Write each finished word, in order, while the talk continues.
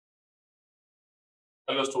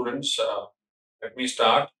Hello students, let me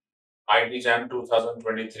start IIT JAM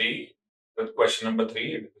 2023 with question number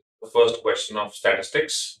 3, the first question of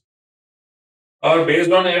statistics.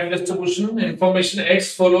 Based on F distribution, information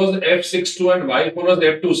X follows F62 and Y follows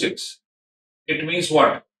F26. It means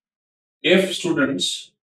what? If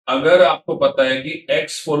students, अगर आपको पता है कि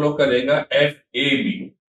X follow करेगा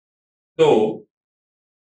FAB, तो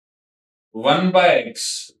 1 by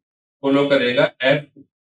X follow करेगा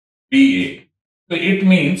FBA. तो it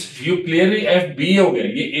means you clearly F B हो गया,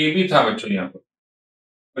 ये ए भी था बच्चों यहाँ पर,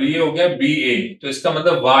 और ये हो गया बी ए. तो इसका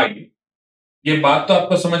मतलब वाई, ये बात तो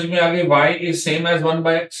आपको समझ में आ गई, Y is same as 1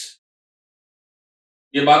 by x.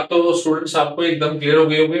 ये बात तो स्टूडेंट्स आपको एकदम क्लियर हो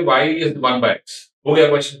गई होगी, वाई इज 1 by x. हो गया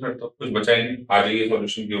क्वेश्चन, फिर तो कुछ बचा ही नहीं. आ जाइए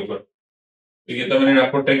सॉल्यूशन के ऊपर. तो ये तो मैंने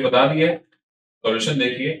आपको ट्रिक बता दी है. सॉल्यूशन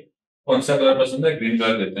देखिए, कौन सा कलर पसंद है? ग्रीन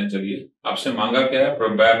कलर देते हैं. चलिए, आपसे मांगा क्या है?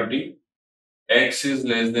 Probability x is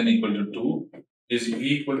less than equal to 2 is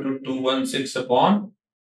equal to 216 upon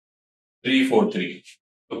 343.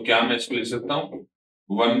 तो क्या मैं इसको लिख सकता हूँ?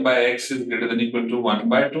 1 by x is greater than equal to 1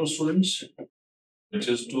 by 2 students, which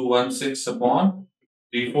is 216 upon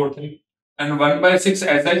 343. And 1 by 6,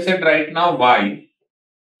 as I said right now, y,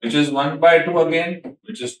 which is 1 by 2 again,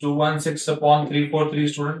 which is 216 upon 343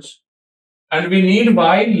 students. And we need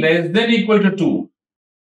y less than equal to 2.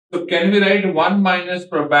 So can we write 1 minus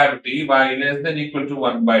probability y less than equal to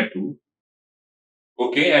 1 by 2?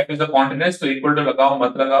 Okay, f is a continuous, तो equal to लगाओ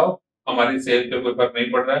मत लगाओ, हमारी cell पे कोई फर्क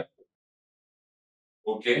नहीं पड़ रहा है.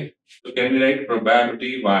 Okay, so can we write probability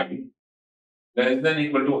y less than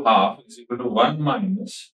equal to half is equal to 1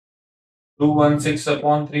 minus 216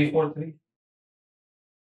 upon 343.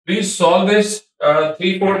 Please solve this.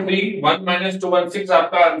 343 1 minus 216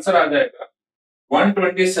 आपका आंसर आ जाएगा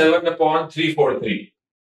 127 upon 343.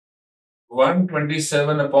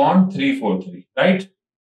 127 upon 343, right?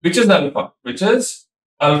 Which is alpha? Which is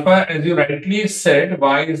alpha, as you rightly said,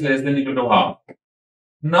 y is less than equal to half.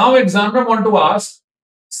 Now examiner want to ask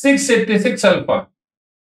 686 alpha.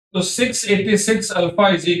 So 686 alpha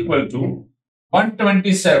is equal to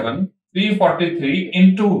 127 343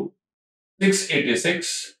 into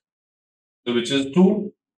 686, so which is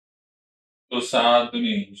 2. So 7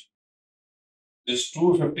 is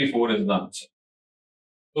 254 is the answer.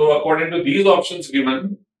 So according to these options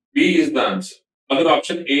given, B is the answer. अगर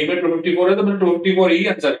option A में 254 है तो मैंने 254 ही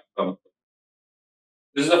answer.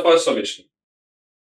 This is the first solution.